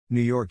New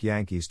York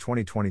Yankees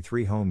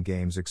 2023 home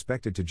games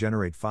expected to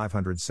generate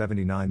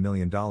 $579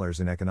 million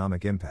in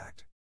economic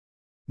impact.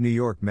 New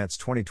York Mets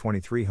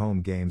 2023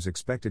 home games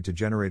expected to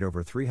generate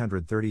over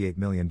 $338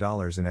 million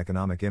in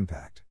economic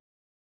impact.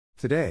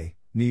 Today,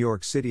 New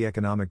York City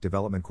Economic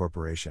Development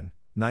Corporation,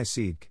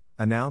 NYC,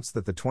 announced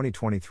that the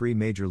 2023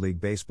 Major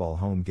League Baseball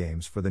home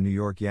games for the New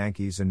York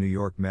Yankees and New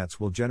York Mets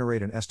will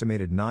generate an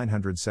estimated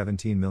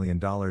 $917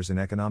 million in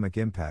economic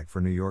impact for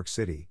New York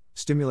City,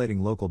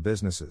 stimulating local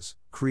businesses,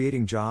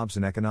 creating jobs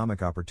and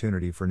economic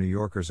opportunity for New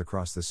Yorkers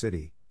across the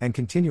city, and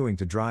continuing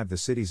to drive the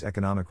city's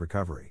economic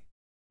recovery.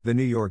 The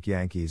New York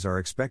Yankees are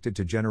expected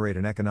to generate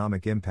an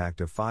economic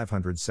impact of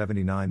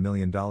 $579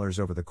 million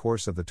over the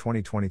course of the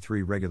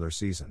 2023 regular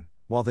season,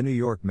 while the New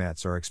York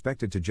Mets are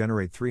expected to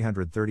generate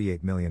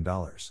 $338 million.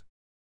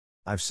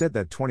 I've said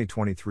that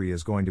 2023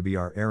 is going to be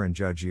our Aaron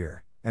Judge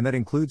year, and that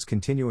includes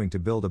continuing to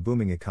build a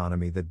booming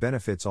economy that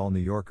benefits all New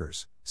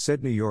Yorkers,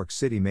 said New York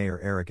City Mayor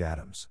Eric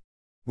Adams.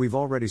 We've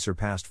already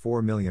surpassed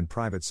 4 million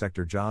private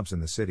sector jobs in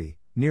the city,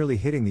 nearly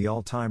hitting the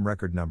all-time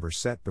record numbers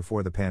set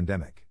before the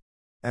pandemic.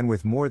 And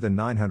with more than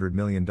 $900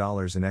 million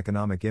in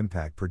economic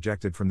impact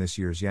projected from this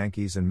year's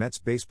Yankees and Mets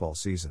baseball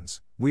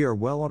seasons, we are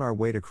well on our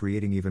way to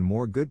creating even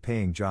more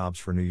good-paying jobs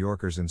for New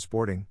Yorkers in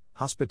sporting,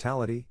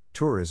 hospitality,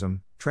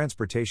 tourism,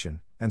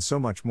 transportation, and so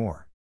much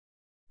more.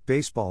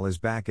 Baseball is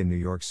back in New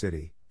York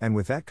City, and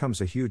with that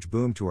comes a huge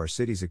boom to our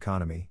city's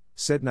economy,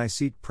 said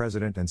NYC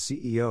President and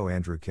CEO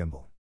Andrew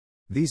Kimball.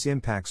 These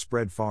impacts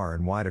spread far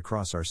and wide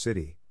across our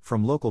city,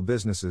 from local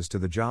businesses to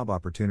the job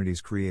opportunities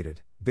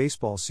created.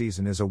 Baseball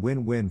season is a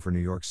win-win for New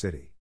York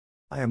City.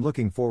 I am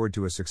looking forward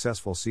to a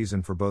successful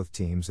season for both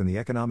teams and the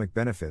economic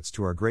benefits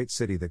to our great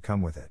city that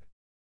come with it.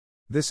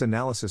 This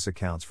analysis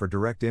accounts for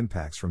direct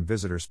impacts from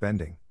visitor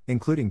spending,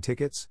 including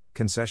tickets,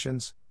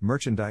 concessions,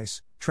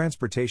 merchandise,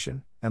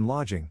 transportation, and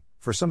lodging,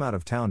 for some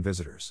out-of-town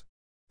visitors.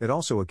 It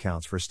also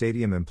accounts for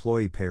stadium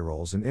employee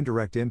payrolls and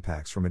indirect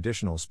impacts from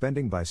additional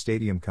spending by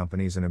stadium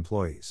companies and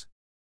employees.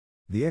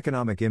 The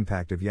economic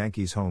impact of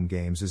Yankees home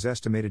games is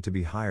estimated to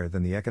be higher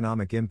than the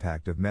economic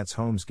impact of Mets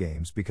home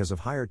games because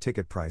of higher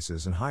ticket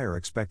prices and higher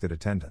expected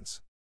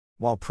attendance.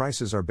 While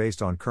prices are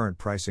based on current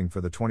pricing for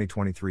the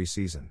 2023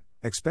 season,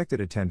 expected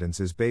attendance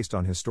is based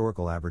on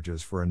historical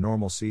averages for a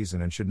normal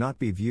season and should not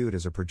be viewed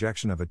as a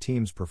projection of a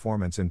team's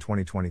performance in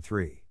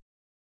 2023.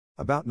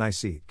 About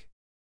NYC.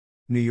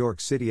 New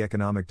York City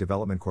Economic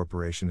Development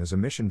Corporation is a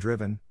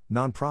mission-driven,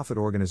 nonprofit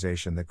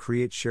organization that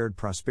creates shared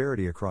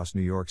prosperity across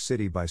New York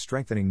City by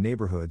strengthening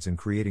neighborhoods and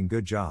creating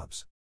good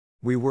jobs.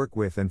 We work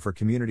with and for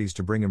communities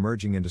to bring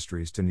emerging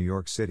industries to New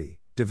York City,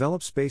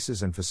 develop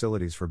spaces and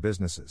facilities for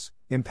businesses,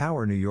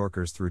 empower New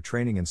Yorkers through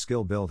training and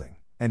skill building,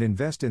 and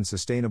invest in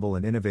sustainable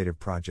and innovative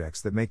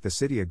projects that make the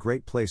city a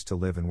great place to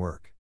live and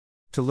work.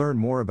 To learn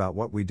more about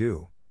what we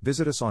do,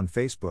 visit us on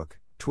Facebook,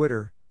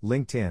 Twitter,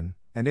 LinkedIn,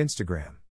 and Instagram.